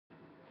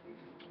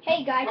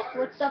Hey guys,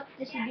 what's up?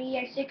 This is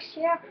BA6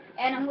 here,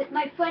 and I'm with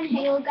my friend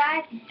Halo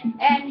Guy,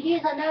 and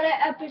here's another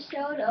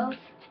episode of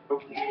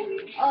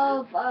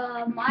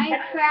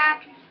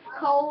Minecraft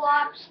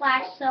co-op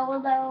slash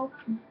solo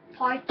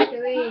part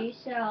 3.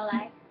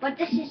 But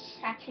this is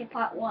actually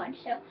part 1.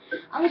 So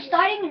I'm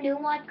starting a new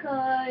one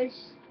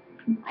because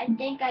I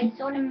think I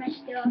sort of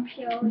messed it up.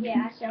 So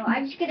yeah, so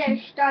I'm just gonna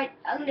start.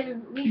 I'm gonna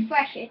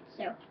refresh it.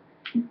 So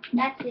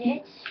that's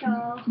it. So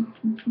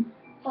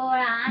hold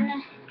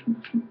on.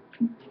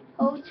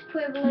 Host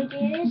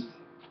privileges.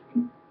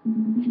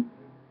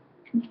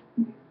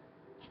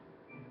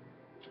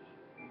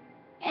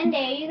 And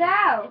there you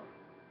go.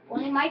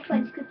 Only my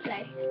friends could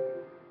play.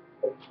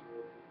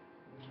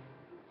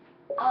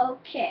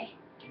 Okay.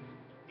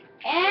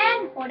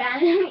 And hold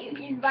on, let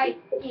me invite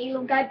the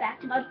little guy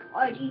back to my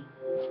party.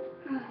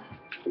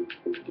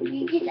 Did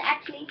he just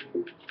actually?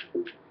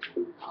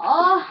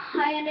 Oh,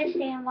 I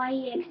understand why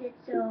he exits.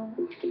 So,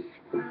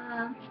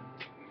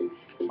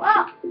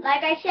 well,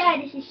 like I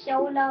said, this is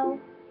solo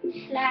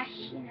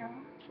slash,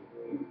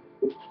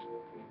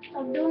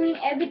 I'm doing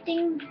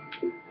everything.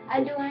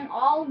 I'm doing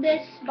all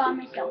this by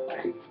myself.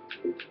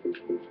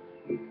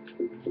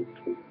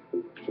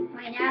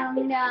 Right now, I'm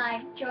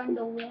gonna join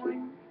the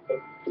Warren.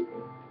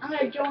 I'm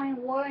gonna join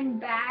Warren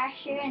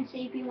Basher and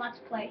see if he wants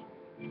to play.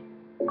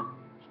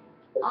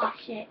 Oh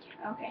shit.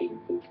 Okay.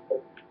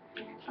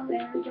 Okay,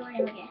 let me join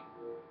him again.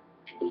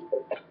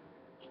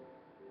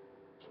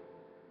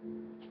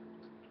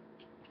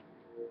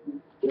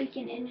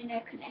 Freaking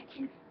internet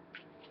connection.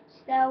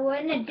 So we're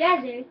in the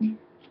desert,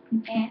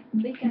 and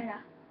we gotta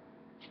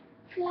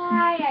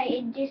fly.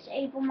 I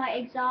disable my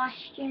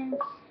exhaustion.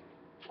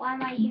 Why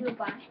am I here,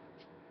 by?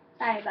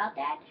 Sorry about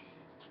that.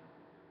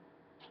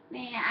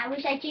 Man, I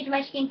wish I changed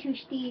my skin to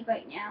Steve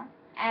right now.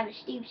 I have a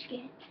Steve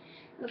skin.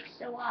 Looks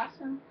so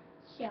awesome.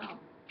 So,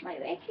 my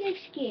regular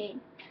skin.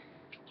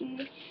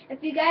 Dude,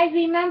 if you guys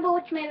remember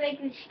what's my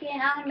regular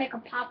skin, I'm gonna make a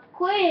pop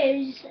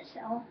quiz.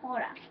 So, hold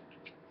on.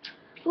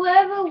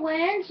 Whoever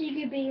wins, you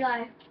could be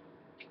like,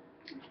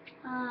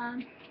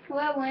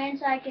 whoever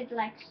wins, I could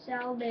like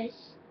sell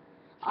this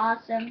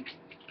awesome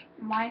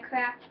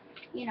Minecraft,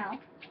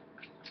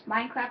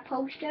 Minecraft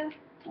poster.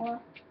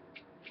 Or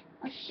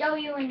I'll show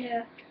you in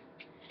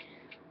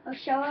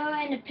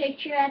the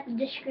picture at the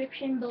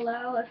description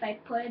below if I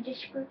put a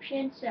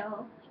description.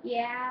 So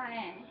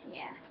yeah,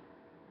 yeah.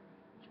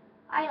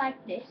 I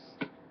like this.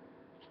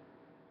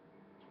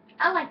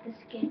 I like the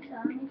skin, so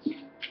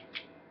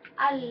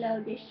I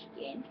love this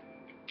skin.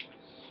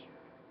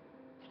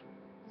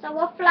 So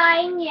we're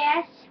flying,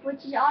 yes,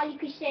 which is all you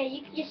could say.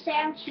 You could just say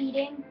I'm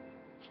cheating.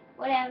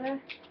 Whatever.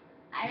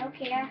 I don't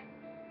care.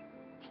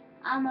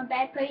 I'm a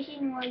bad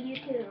person, well you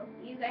too.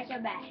 You guys are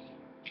bad.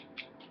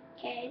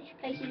 Okay, this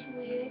place is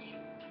weird.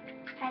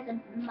 Has a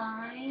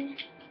mine.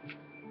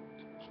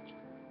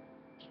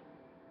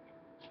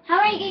 How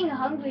am I getting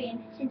hungry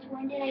and since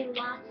when did I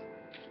lost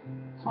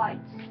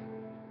hearts?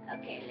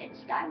 Okay, let's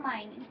start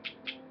mining.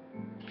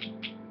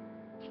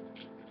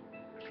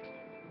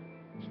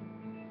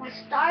 We'll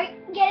start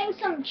getting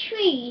some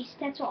trees.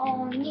 That's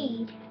all we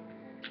need.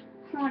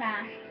 Hold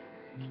on.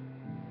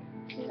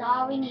 This is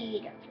all we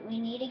need. We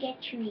need to get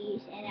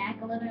trees, and I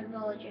can live in a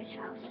villager's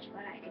house. That's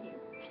what I can do.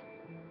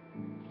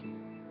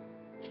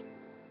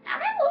 I'm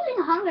not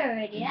losing hunger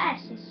already.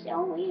 That's just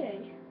so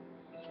weird.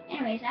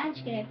 Anyways, I'm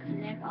just gonna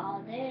collect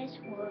all this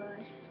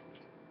wood.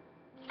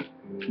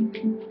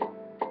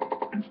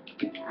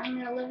 I'm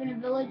gonna live in a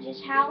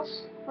villager's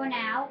house for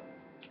now.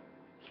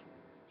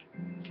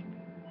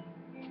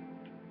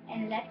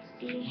 And let's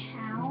see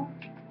how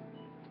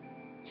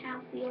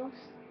it feels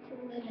to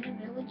live in a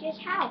villager's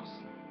house.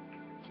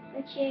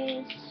 Which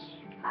is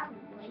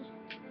probably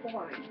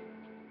boring.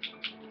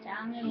 So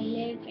I'm gonna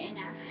live in a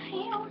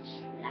house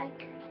like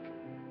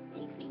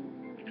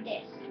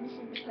this.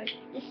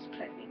 This is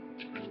perfect.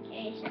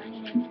 Okay, so I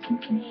need to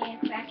create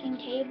a crafting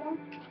table.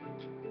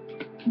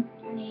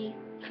 I need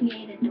to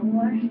create a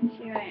door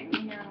so I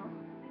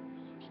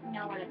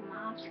know where the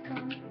mobs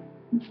come.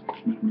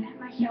 Grab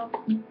myself.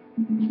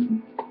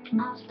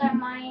 I'll start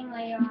mining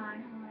later on.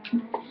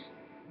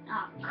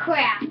 Oh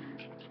crap!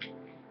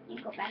 You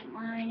go back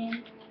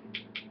mining.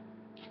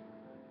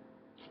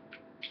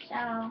 So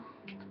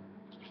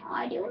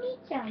I do need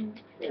some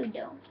food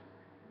though.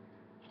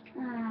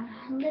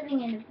 Living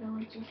in a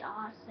village is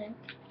awesome.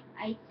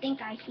 I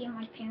think I hear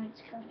my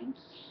parents coming.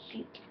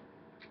 Shoot.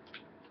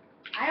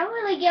 I don't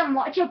really get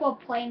much of a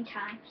playing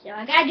time, so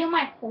I gotta do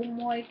my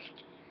homework.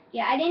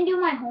 Yeah, I didn't do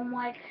my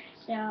homework,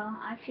 so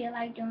I feel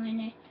like doing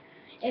it.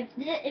 If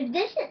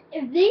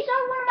these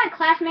are one of my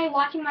classmates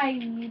watching my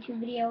YouTube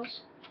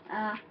videos,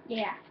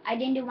 yeah, I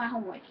didn't do my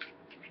homework.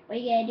 What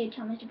you gotta do,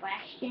 Thomas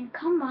Sebastian?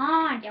 Come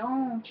on,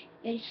 don't.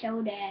 You're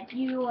so dead.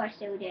 You are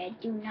so dead.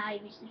 Do not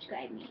even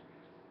subscribe me.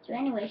 So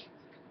anyways,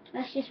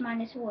 let's just mine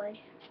this wood.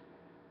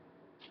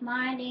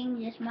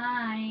 Mining, just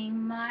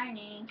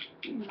mining,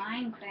 in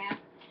Minecraft.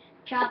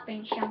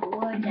 Chopping some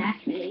wood,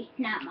 actually,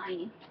 not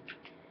mining.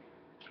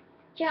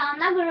 So I'm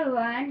not gonna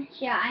run.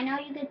 So I know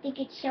you could think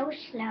it's so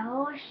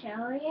slow. So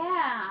yeah,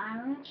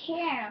 I don't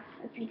care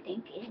if you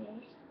think it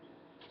is.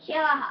 So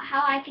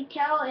how I could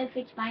tell if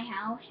it's my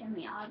house? I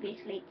mean,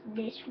 obviously it's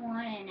this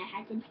one, and it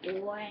has a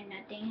door, and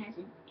nothing has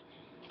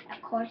a.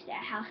 Of course,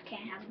 that house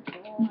can't have a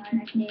door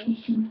like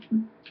this.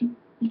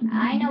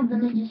 I know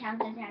villages' house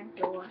doesn't have a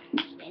door,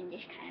 and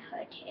this kind of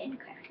hut and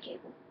craft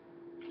table.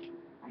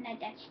 I'm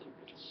not that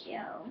stupid.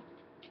 So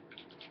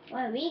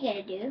what we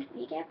gotta do?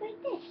 We gotta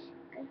put this,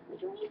 cause we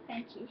don't need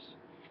fences.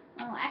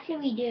 Oh, actually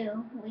we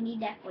do. We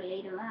need that for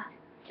later on,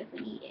 if we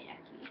need it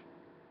actually.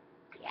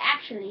 We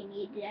actually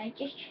need it. I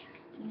just,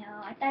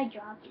 I thought I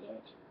dropped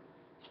it.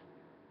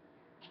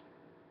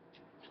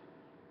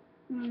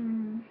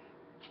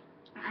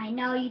 I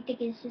know you think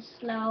this is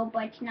slow,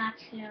 but it's not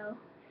slow.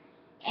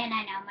 And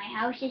I know my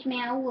house is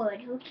made of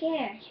wood. Who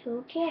cares?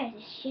 Who cares?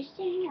 It's just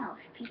a house.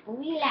 People,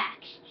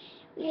 relax.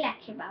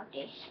 Relax about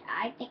this.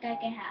 I think I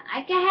can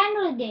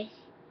handle this.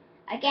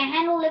 I can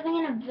handle living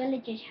in a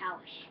villager's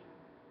house.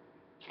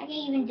 I can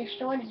even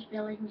destroy this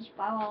village and just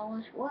borrow all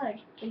this wood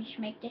to just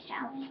make this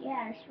house.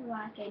 Yeah, this is what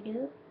I can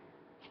do.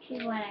 This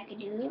is what I can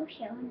do.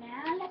 So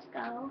now let's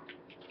go.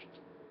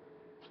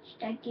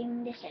 Start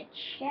giving this a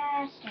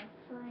chest.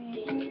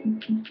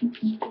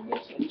 Give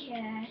this a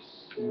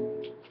chest.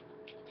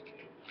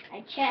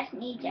 A chest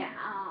needs a,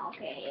 oh,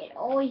 okay, it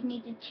always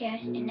needs a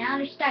chest. And now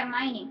let's start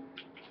mining.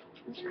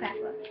 Let's craft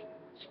up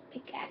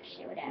pickaxe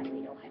or whatever,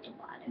 we don't have to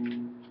bother.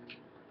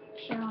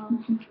 So,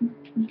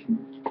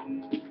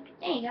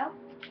 there you go.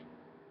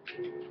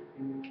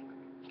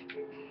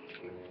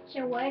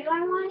 So where do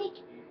I want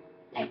it?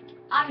 Like,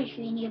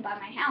 obviously nearby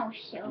my house,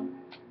 so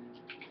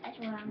that's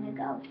where I'm gonna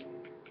go.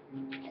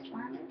 That's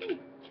what I'm gonna do.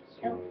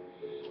 So,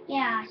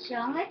 yeah, so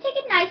I'm gonna take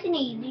it nice and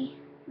easy.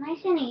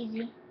 Nice and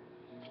easy.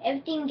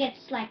 Everything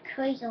gets like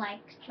crazy, like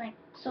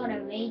sort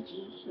of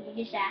ragey. You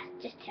just ask,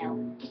 just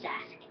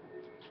ask.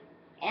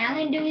 And I'm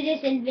gonna do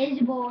this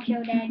invisible so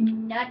that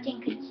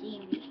nothing could see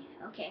me.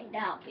 Okay,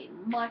 that'll be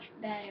much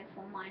better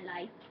for my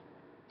life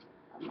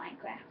of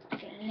Minecraft.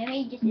 Okay, let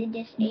me just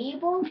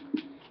disable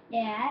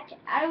that.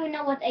 I don't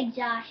know what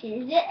exhaust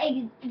is. Is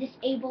it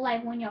disable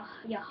like when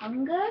you're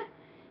hunger?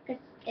 Cause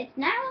it's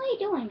not really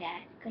doing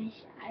that.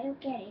 Cause I don't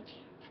get it.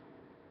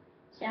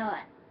 So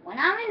when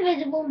I'm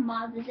invisible,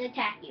 mobs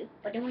attack you.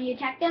 But then when you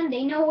attack them,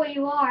 they know where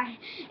you are.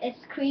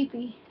 It's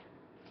creepy.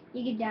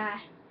 You could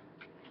die.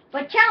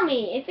 But tell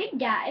me, if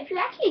you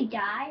actually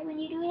die when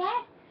you do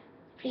that,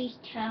 please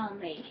tell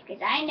me,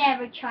 because I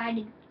never tried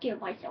to kill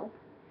myself.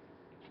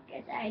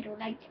 Because I do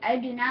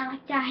not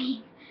like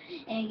dying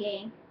in a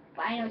game.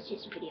 But I know it's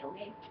just a video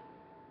game.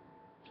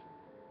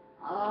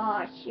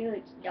 Oh shoot,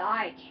 it's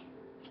dark.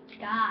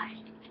 God,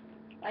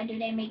 why do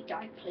they make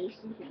dark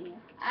places in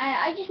here?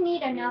 I just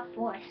need enough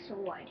for a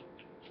sword.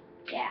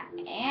 Yeah,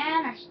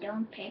 and a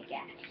stone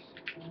pickaxe.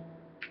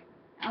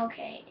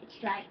 Okay,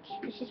 it's like,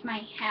 this is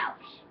my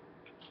house,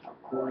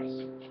 of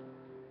course.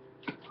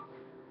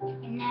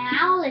 And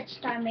now let's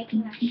start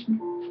making a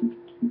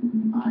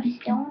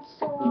stone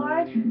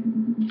sword.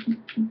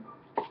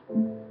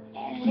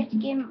 And let's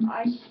give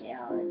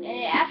ourselves,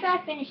 after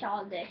I finish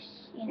all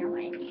this, you know what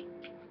I mean.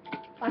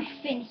 I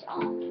finish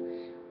all.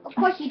 Of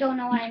course you don't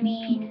know what I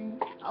mean.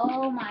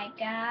 Oh my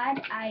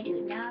god, I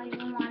do not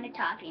even want to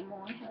talk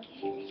anymore.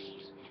 Okay,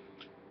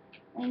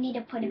 we need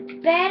to put a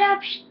bed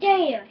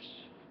upstairs.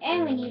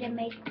 And we need to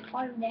make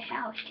part of the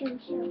house too,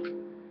 so.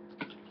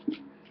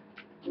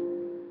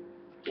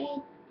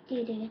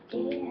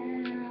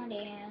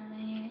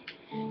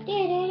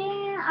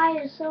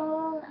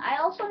 I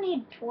also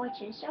need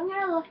torches, so I'm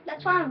gonna look.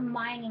 That's why I'm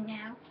mining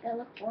now. Gotta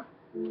look for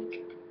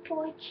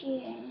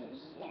torches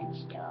and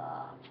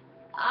stuff.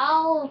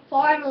 I'll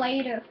farm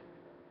later.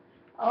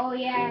 Oh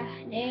yeah,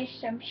 there's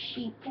some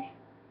sheep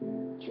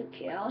to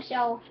kill.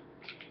 So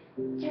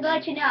to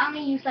let you know, I'm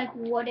gonna use like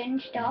wooden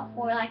stuff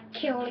for like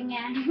killing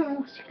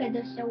animals because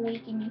they're so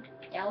weak and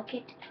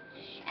delicate.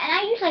 And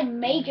I use like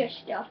major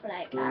stuff,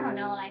 like I don't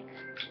know,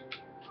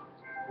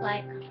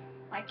 like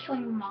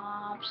killing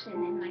mobs and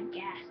then like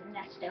gas and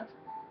that stuff.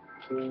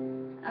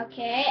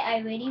 Okay, I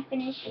already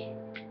finished.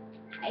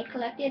 I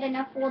collected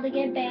enough wool to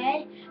get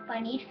bed, but I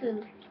need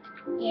food.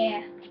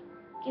 Yeah,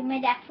 give me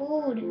that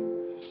food.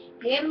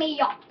 Give me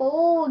your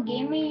food.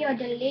 Give me your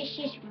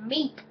delicious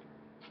meat.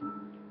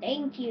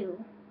 Thank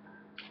you.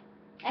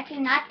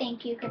 Actually, not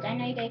thank you, because I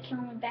know you're going to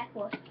kill me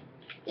backwards.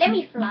 Let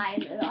me fly a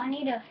little. I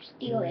need to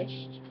steal it.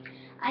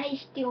 I need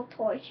to steal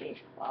torches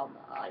from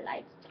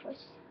light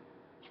source.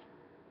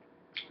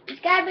 There's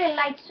gotta be a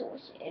light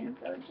source in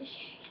villages.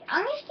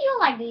 I'm gonna steal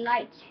like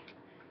lights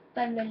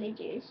from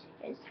villagers.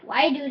 Cause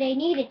why do they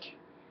need it?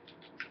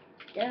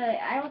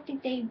 I don't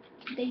think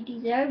they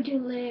deserve to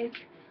live.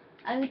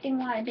 I don't think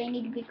why they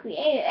need to be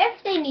creative.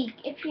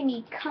 If you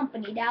need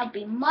company, that would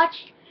be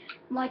much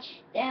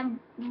that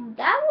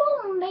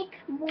will make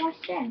more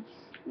sense.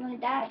 You know,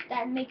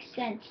 that makes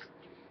sense.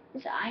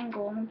 Because I'm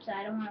going, so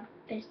I don't want to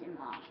piss them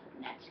off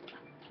and that stuff.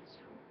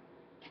 So,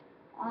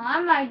 all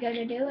I'm not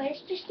gonna do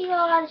is just steal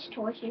all these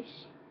torches.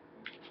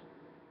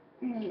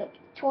 And look,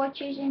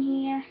 torches in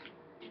here.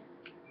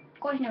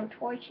 course, no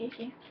torches.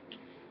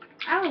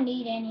 I don't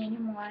need any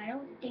anymore. I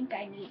don't think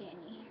I need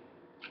any.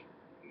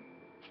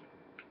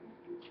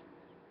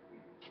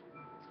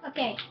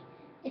 Okay,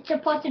 it's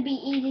supposed to be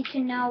easy to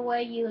know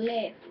where you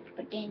live,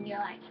 but then you're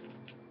like,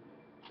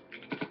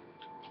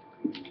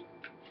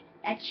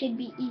 that should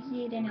be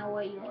easy to know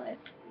where you live.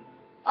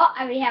 Oh,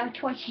 I already have a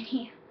torch in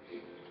here.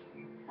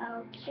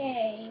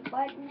 Okay,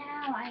 but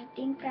now I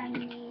think I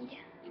need...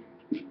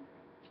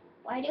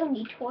 Well, I don't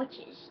need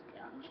torches,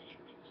 though.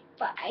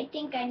 But I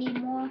think I need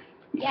more...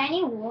 Yeah, I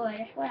need wood.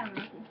 That's what I'm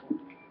looking for.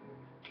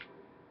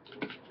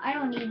 I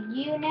don't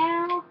need you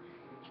now.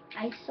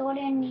 I sort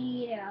of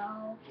need...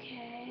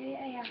 Okay,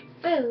 I have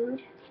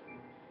food.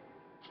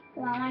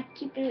 Well, I want to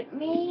keep it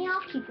with me.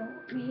 I'll keep it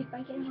with me if I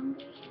get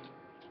hungry.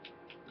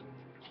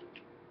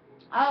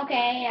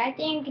 Okay, I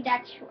think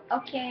that's...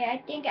 Okay,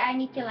 I think I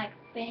need to, like,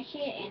 finish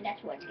it, and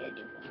that's what it's gonna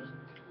do for me.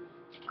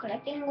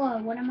 Collecting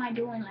wood. What am I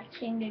doing? Like,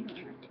 saying they're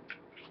doing nothing.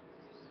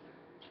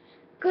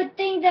 Good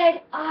thing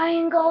that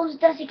Iron Goals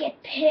doesn't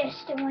get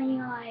pissed when you,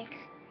 like,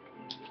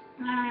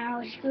 I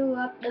don't know, screw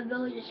up the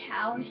villager's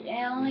house.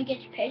 It only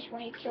gets pissed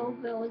when you kill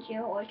a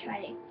villager or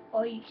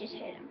or you just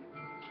hit him.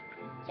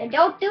 So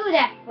don't do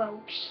that,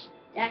 folks.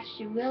 That's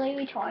really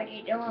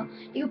retarded.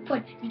 You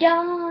put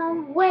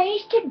dumb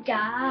ways to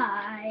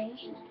die.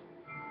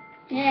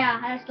 Yeah,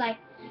 that's like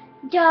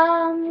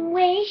dumb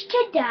ways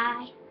to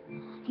die.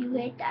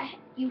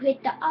 You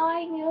hit the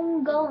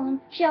iron golem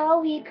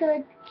so he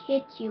could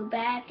hit you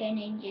back and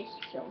then just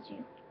kills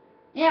you.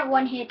 Yeah,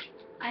 one hit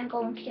iron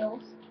golem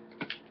kills.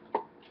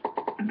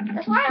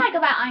 That's what I like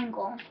about iron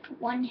golem.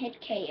 One hit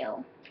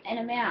KO. And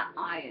I'm out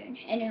iron.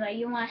 And then like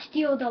you wanna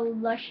steal the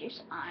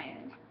luscious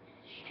iron.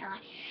 And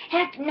like,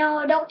 heck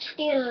no, don't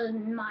steal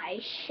my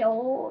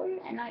soul.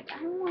 And like,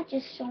 I don't want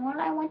your soul,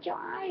 I want your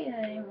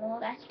iron. Well,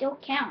 that still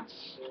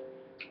counts.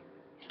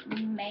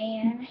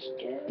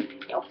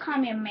 Manister. Don't call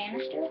me a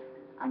manister.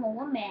 I'm a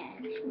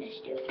woman,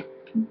 mister.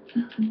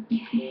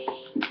 Okay.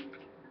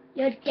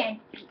 You're dead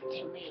beat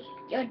to me.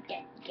 You're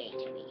dead gay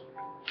to me.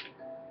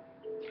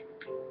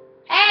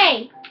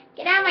 Hey!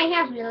 Get out of my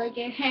house,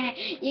 villager.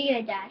 You're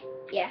gonna die.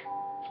 Yeah.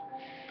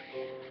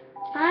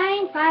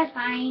 Fine, fine,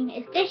 fine.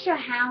 Is this your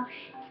house?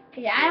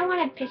 Cause I don't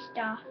want to piss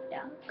off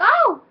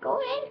though. Go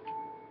in.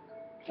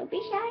 Don't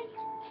be shy.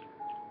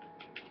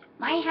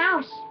 My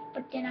house.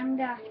 But then I'm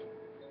the...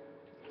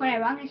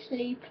 Whatever, I'm gonna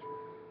sleep.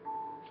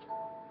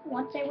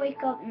 Once I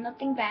wake up,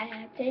 nothing bad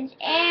happens.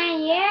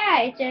 And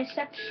yeah, it's a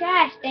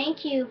success.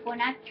 Thank you for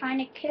not trying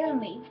to kill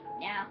me.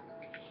 Now,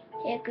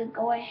 you could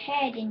go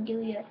ahead and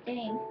do your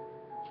thing.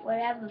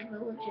 Whatever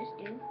villagers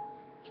do.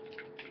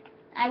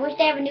 I wish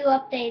they have a new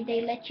update.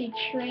 They let you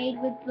trade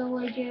with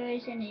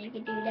villagers and then you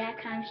could do that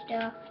kind of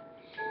stuff.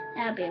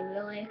 That'd be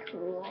really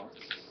cool.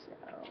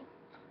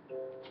 So,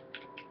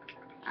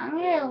 I'm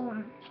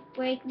gonna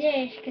break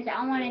this because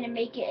I wanted to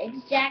make it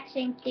exact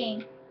same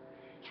thing.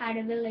 How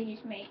the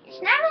villagers make.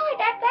 It's not really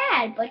that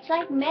bad, but it's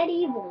like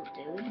medieval,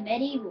 dude.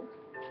 Medieval.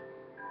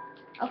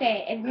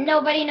 Okay, if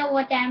nobody knows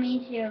what that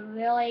means, you're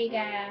really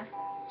gotta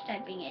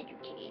start being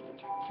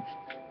educated.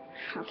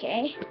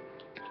 Okay.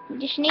 I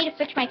just need to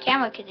fix my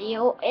camera because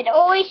it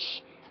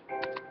always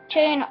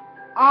turn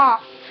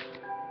off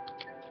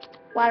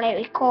while I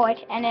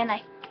record, and then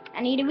I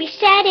need to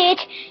reset it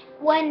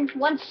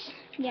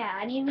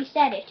I need to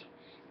reset it.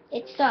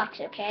 It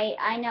sucks, okay?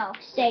 I know.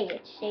 Say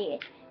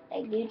it.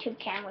 Like YouTube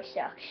camera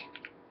sucks.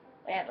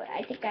 Whatever.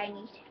 I think I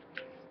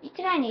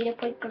need to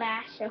put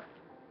glass. So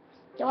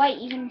do I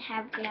even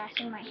have glass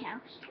in my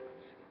house?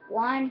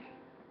 1,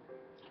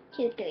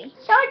 2, 3.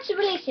 So it's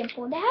really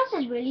simple. The house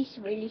is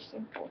really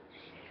simple.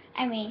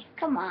 I mean,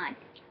 come on.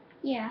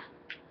 Yeah.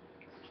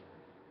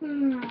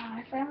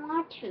 If I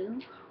want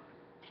to.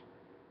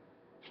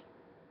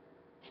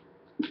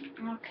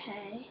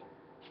 Okay.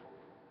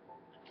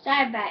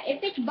 Sorry about it.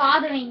 If it's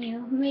bothering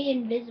you, me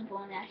invisible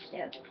and that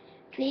stuff,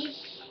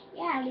 please,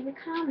 yeah, leave a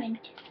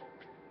comment.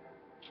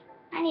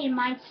 I need to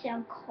mine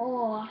some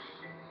coal,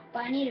 but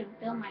I need to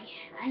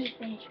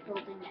finish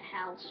building the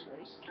house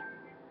first.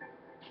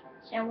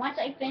 So once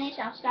I finish,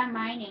 I'll start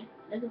mining,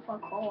 looking for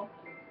coal.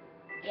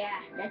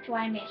 Yeah, that's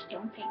why I made a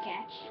stone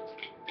pickaxe.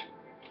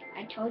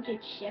 I told you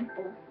it's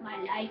simple. My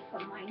life for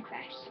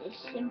Minecraft is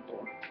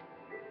simple.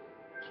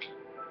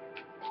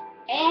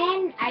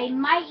 And I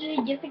might use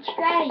different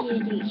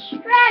strategies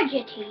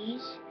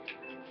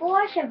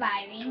for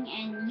surviving,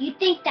 and you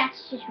think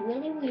that's just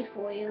really weird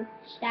for you.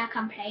 Start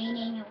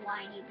complaining and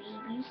whiny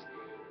babies.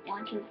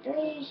 1, 2,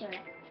 3, so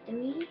that's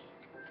 3.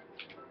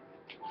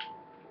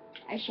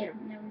 I should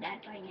have known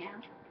that by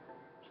now.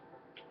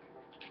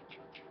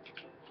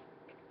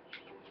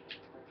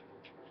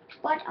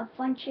 But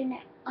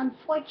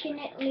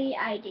unfortunately,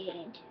 I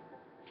didn't.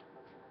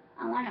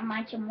 I want to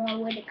mine some more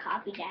wood to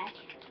copy that.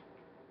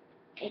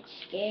 It's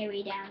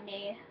scary down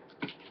there.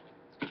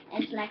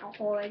 It's like a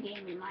horror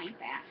game in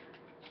Minecraft.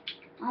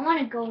 I want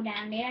to go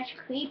down there. That's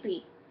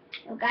creepy.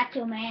 You got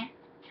to, man.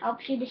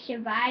 Helps you to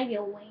survive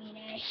your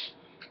weenus.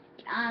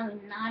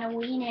 I'm not a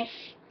weenus.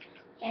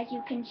 As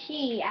you can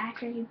see,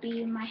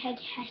 my head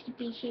has to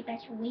be shaped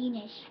as a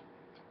weenus.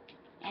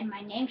 And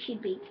my name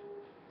should be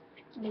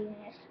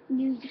Venus.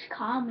 You just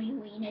call me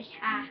Venus.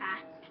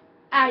 Haha.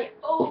 I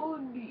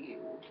own you.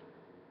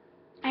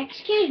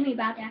 Excuse me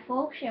about that,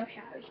 folks. So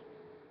sorry.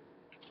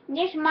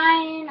 Just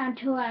mining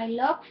until I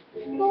look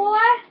for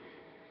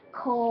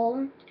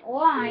coal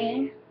or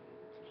iron.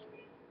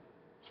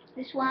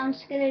 That's what I'm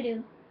just gonna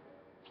do.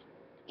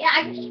 Yeah,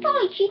 I can just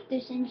probably cheat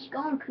this and just go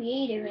on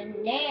creative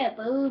and there,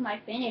 boom, I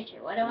finish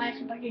it. What am I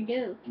supposed to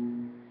do?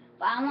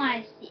 But I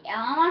wanna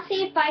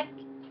see if I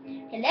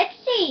let's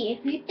see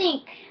if you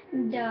think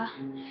the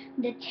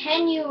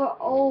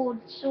 10-year-old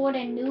sort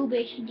of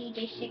noobish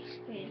DJ6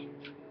 could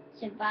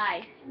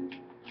survive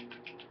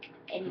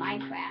in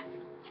Minecraft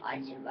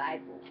on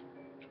survival.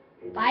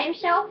 By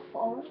himself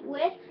or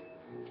with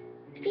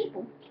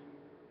people.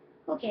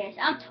 Who cares?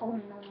 I'm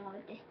totally normal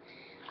with this.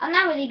 I'm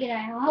not really gonna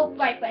help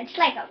my friends. It's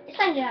like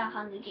a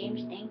Hunger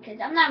Games thing, cause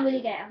I'm not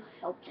really gonna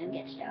help them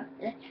get stuff.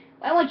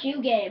 Why won't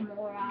you get it,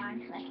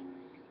 moron? Like,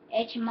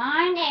 it's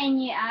mine,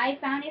 and yeah, I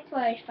found it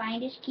first.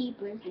 Finders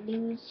keepers,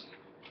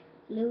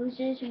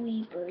 losers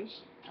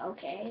weepers.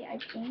 Okay, I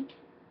think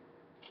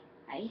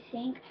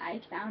I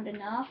found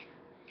enough,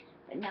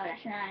 but no,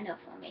 that's not enough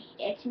for me.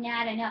 It's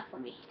not enough for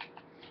me.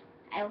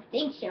 I don't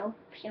think so.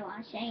 So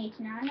I'm saying it's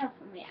not enough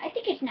for me. I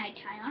think it's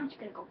nighttime. I'm just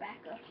gonna go back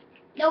up.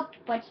 Nope,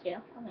 but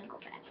still, I'm gonna go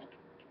back up.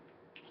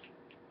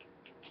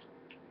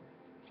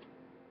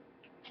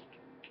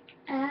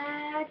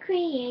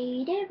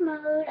 Creative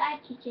mode. I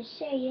could just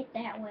say it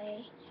that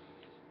way.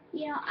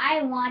 You know,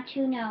 I want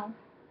to know.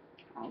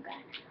 Oh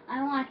God,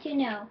 I want to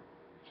know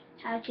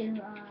how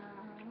to.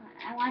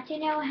 I want to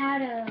know how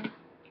to.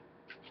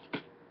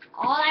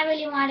 All I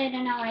really wanted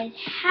to know is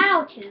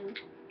how to.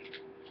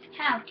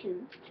 How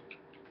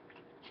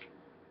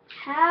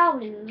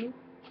to.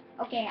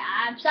 Okay,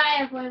 I'm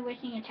sorry for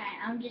wasting your time.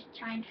 I'm just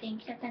trying to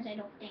think. Sometimes I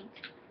don't think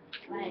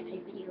when I play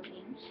video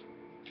games.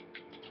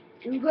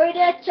 You heard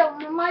that some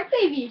of my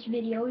previous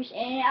videos,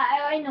 and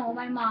I know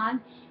my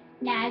mom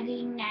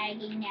nagging,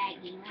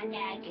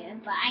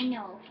 but I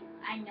know,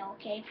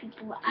 okay,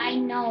 people, I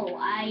know,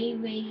 I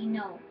really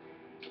know.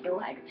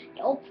 So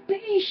don't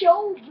be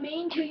so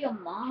mean to your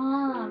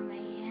mom,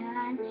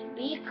 man.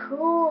 Be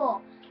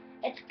cool.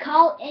 It's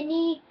called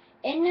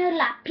inner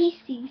la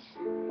pieces.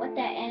 What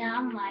the? And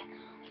I'm like,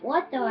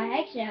 what the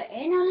heck's that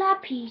inner la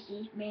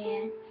pieces,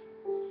 man?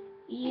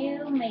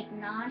 You make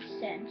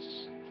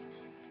nonsense.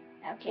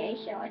 Okay,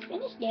 so I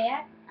finished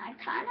that. I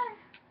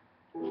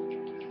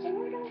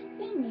sort of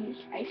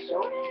finished. I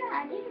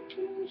didn't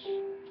finish.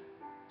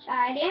 So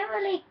I didn't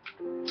really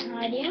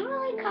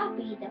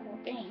copy the whole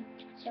thing.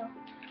 So,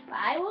 but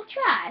I will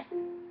try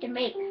to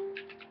make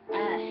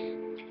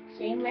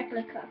same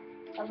replica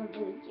of a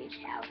villager's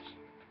house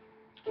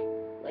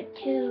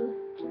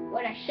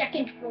with a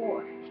second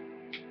floor.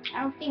 I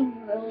don't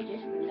think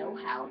villagers know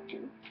how to.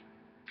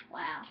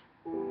 Wow.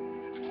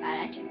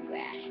 That's in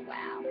grass.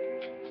 Wow.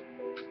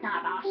 It's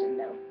not awesome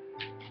though.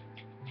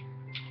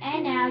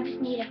 And now I just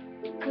need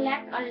to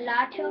collect a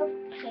lot of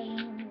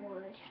plain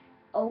wood.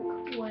 Oak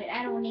wood.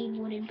 I don't need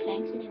wooden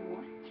planks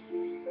anymore.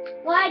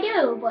 Well, I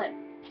do, but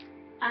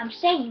I'm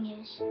saying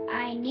is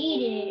I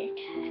needed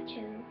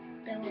to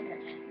build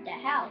the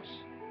house.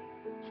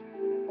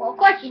 Well, of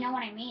course, you know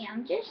what I mean.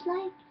 I'm just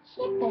like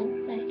simple.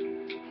 Like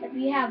if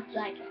you have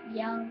like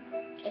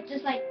it's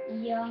just like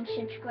young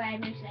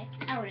subscribers. Like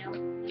I don't know,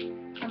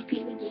 some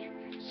people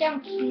just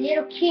some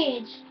little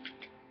kids.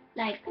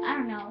 Like I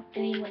don't know,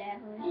 3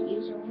 whatever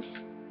years old.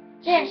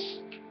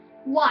 Just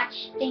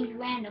watch things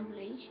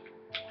randomly.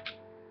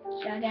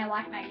 So I gotta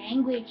watch my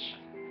language.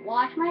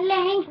 Watch my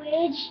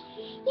language.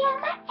 Yeah,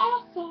 my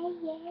essay.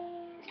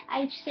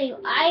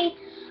 Yeah.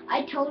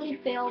 I totally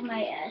failed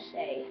my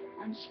essay.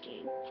 I'm just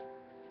kidding.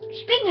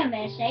 Speaking of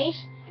essays,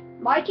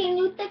 Martin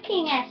Luther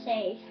King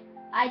essays.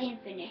 I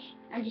didn't finish.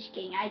 I'm just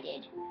kidding. I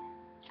did.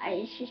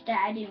 It's just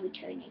that I didn't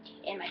return it,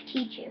 and my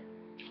teacher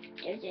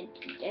doesn't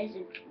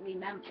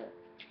remember.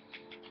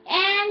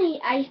 And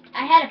I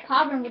had a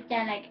problem with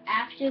that, like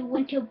after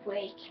winter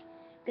break.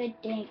 Good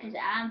thing, cause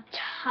I'm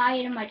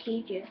tired of my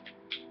teacher.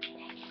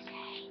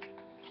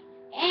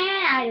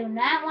 And I do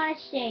not want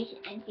to say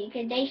anything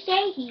because they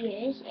say he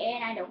is,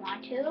 and I don't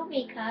want to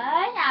because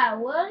I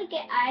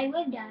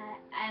would die.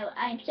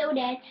 I'm so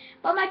dead.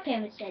 But my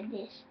parents said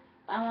this.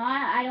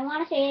 I don't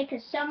want to say it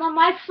because some of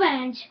my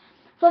friends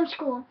from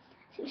school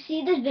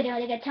see this video.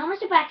 They're gonna tell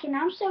Mr. Braxton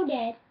I'm so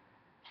dead.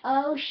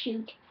 Oh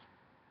shoot.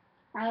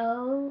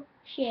 Oh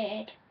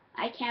shit.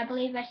 I can't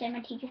believe I said my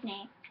teacher's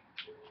name.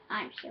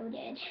 I'm so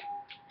dead.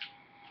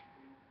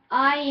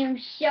 I am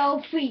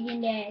so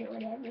freaking dead.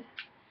 Whatever.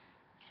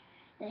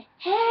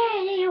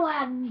 Hey, you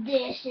have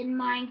this in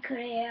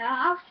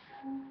Minecraft.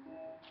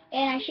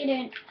 And I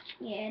shouldn't.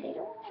 Yeah, they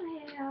don't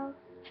have.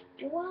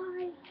 Do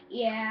I?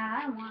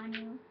 Yeah, I want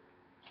to.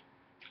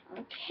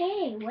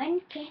 Okay,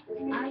 when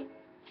can I?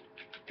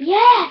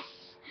 Yes!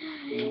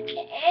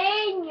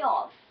 In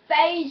your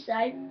face,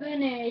 I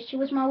finished.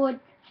 Where's my wood?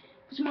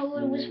 Where's my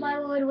wood? Where's my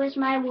wood? Where's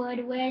my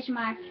wood? Where's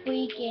my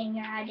freaking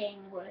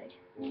goddamn wood?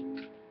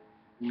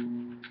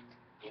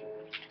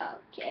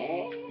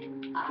 Okay,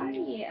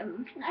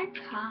 I'm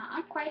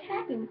quite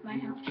happy with my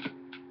house.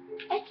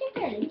 It's a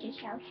village's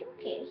house, who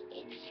cares?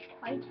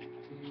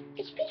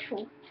 It's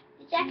peaceful.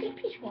 It's actually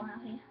peaceful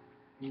out here.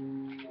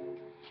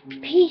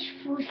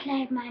 Peaceful's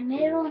like my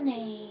middle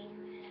name.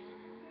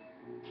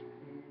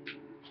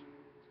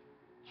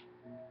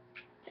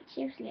 But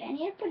seriously, I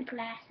need to put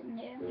glass in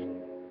there.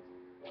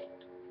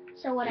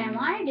 So what I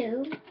want to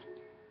do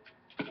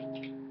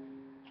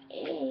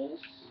is,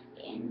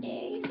 and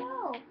there you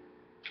go.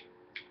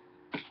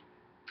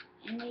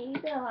 And there you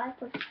go, I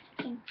put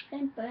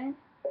flint burn.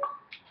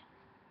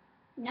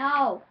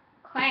 No!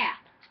 Crap!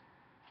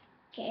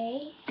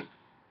 Okay.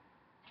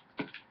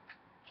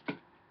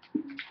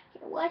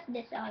 What's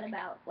this all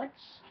about?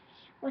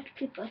 What's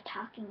people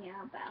talking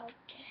about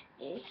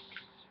this?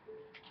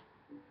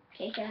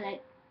 Okay, so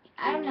like,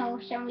 I don't know,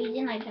 for some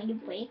reason, like when you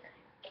break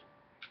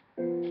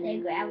the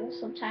gravel,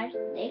 sometimes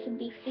they can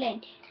be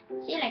flint.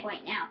 See, like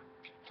right now,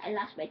 I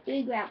lost my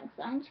 3 gravel,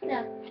 so I'm just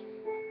gonna,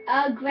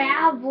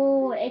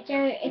 gravel, it's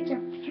a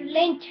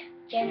flint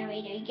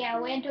generator. You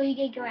gotta wait until you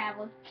get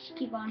gravel, just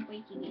keep on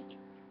breaking it.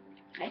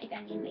 I think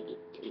I need to make it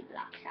 3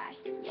 blocks high.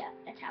 Yeah,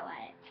 that's how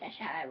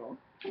I roll.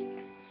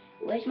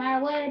 Where's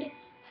my wood?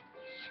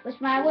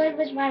 Where's my wood?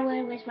 Where's my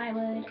wood? Where's my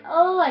wood?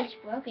 Oh, I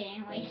just broke it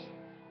anyways.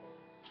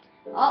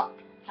 Oh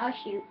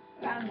shoot.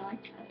 Wrong one.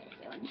 Okay,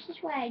 so this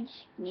is why I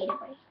just need a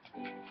break.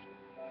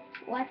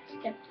 What's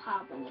the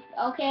problem with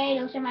okay,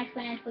 those are my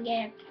friends.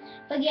 Forget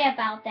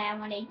about that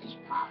when they just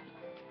pop.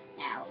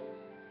 Now.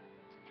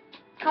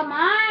 Come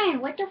on,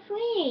 what the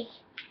freak?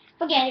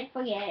 Forget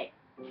it.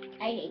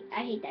 I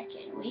hate that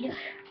generator.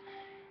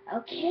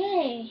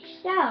 Okay,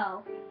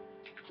 so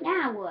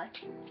now what?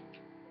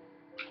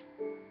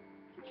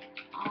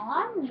 All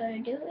I'm gonna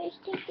do is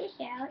take this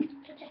out,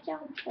 because that's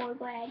all for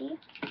already.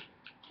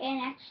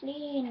 And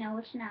actually, no,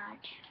 it's not.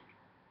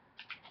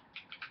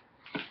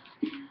 I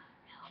don't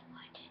know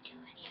what to do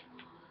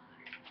anymore.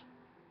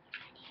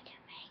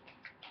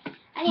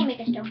 I need to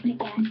make a stone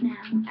pickaxe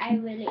now.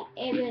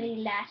 It really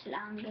lasts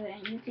longer,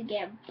 and you could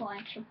get a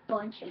bunch of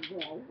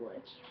more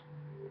wood.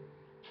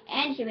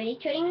 And it's already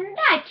turning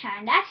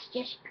nighttime. That's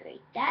just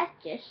great. That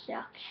just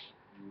sucks.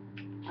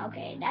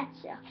 Okay, that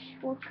sucks.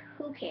 Who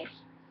cares?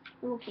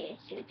 Who cares?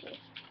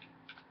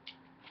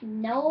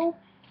 No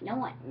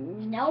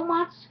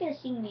monster's gonna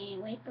see me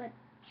anyway, but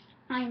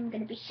I'm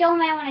gonna be so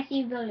mad when I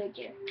see a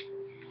villager.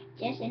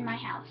 Just in my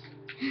house.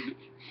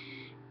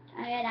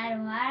 And I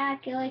don't wanna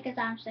kill it because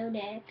I'm so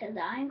dead, because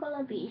I'm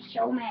gonna be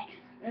so mad.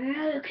 Kill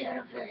the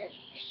villager,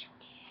 you're so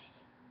dead.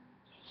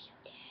 You're so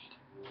dead.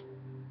 You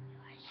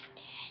are so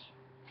dead.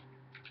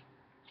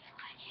 You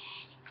are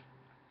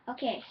dead.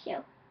 Okay,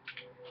 so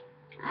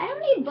I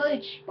don't need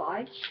birch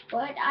bark,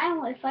 but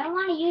if I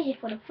want to use it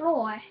for the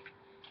floor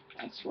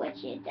and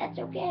switch it, that's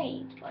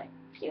okay. But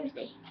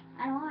seriously,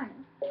 I don't want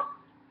to.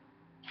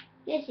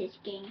 This is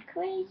getting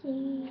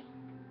crazy.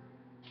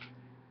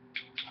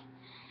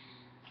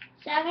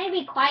 So I'm gonna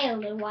be quiet a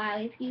little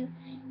while if you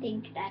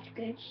think that's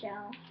good.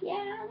 So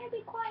yeah, I'm gonna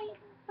be quiet.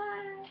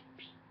 Bye.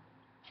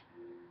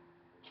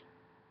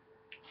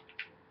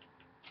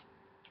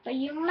 But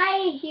you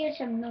might hear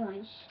some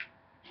noise.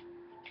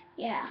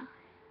 Yeah.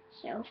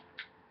 So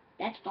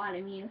that's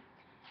bothering you.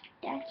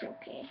 That's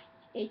okay.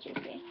 It's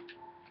okay.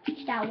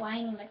 Stop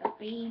whining like a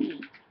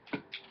baby.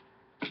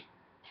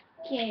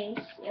 Okay,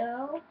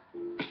 so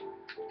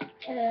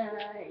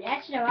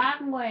that's the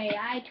wrong way.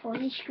 I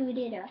totally screwed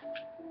it up.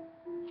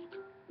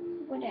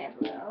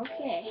 Whatever,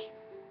 okay.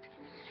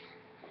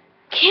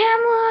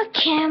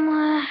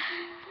 Camera,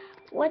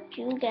 what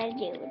you gotta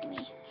do with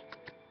me?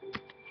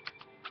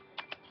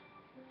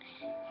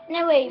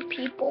 Anyway,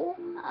 people,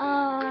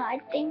 I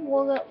think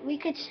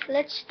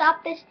let's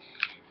stop this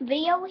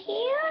video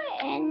here,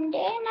 and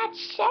then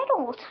that's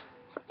settled.